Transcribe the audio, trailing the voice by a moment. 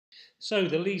So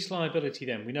the lease liability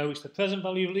then, we know it's the present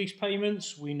value of lease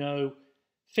payments, we know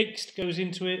fixed goes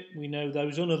into it, we know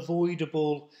those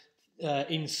unavoidable,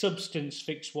 in substance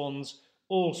fixed ones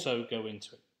also go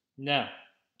into it. Now,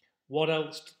 what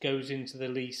else goes into the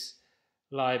lease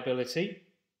liability?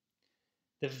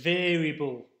 The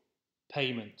variable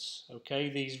payments,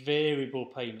 okay, these variable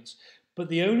payments. But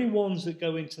the only ones that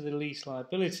go into the lease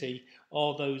liability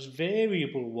are those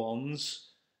variable ones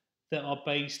that are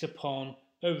based upon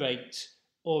a rate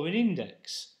or an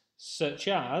index, such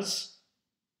as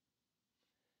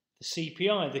the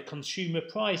CPI, the Consumer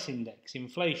Price Index,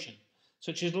 inflation,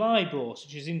 such as LIBOR,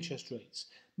 such as interest rates.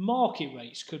 Market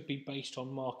rates could be based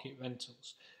on market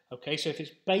rentals. Okay, so if it's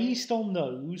based on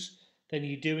those, then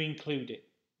you do include it.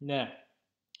 Now,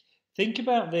 think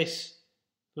about this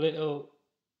little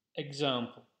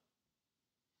example.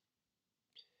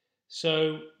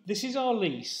 So this is our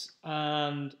lease,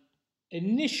 and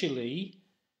initially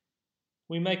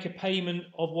we make a payment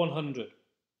of 100,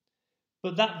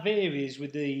 but that varies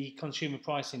with the Consumer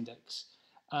Price Index,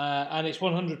 and it's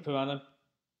 100 per annum,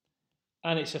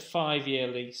 and it's a 5-year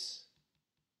lease,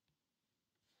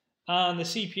 and the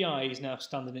CPI is now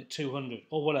standing at 200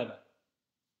 or whatever.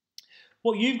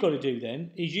 What you've got to do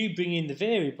then is you bring in the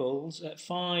variables at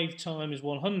 5 times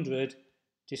 100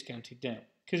 discounted down,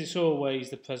 because it's always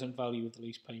the present value of the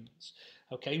lease payments.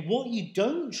 Okay, what you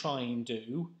don't try and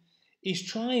do is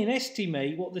try and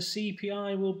estimate what the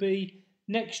CPI will be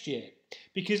next year.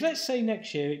 Because let's say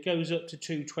next year it goes up to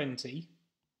 220,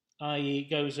 i.e. it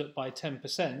goes up by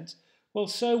 10%, well,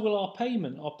 so will our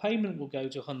payment. Our payment will go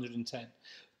to 110.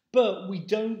 But we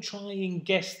don't try and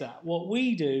guess that. What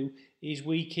we do is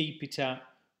we keep it at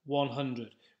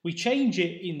 100. We change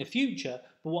it in the future,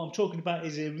 but what I'm talking about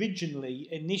is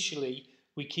initially,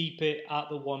 we keep it at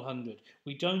the 100.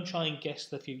 We don't try and guess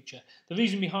the future. The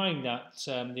reason behind that,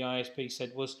 the ISP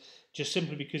said, was just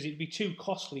simply because it'd be too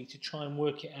costly to try and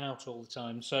work it out all the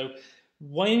time. So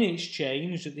when it's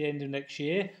changed at the end of next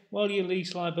year, well, your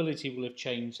lease liability will have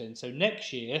changed then. So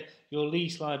next year, your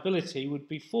lease liability would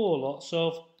be 4 lots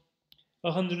of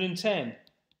 110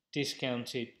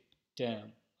 discounted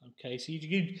down. Okay, so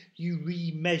you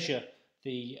remeasure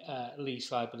the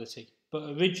lease liability, but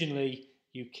originally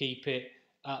you keep it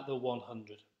at the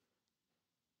 100.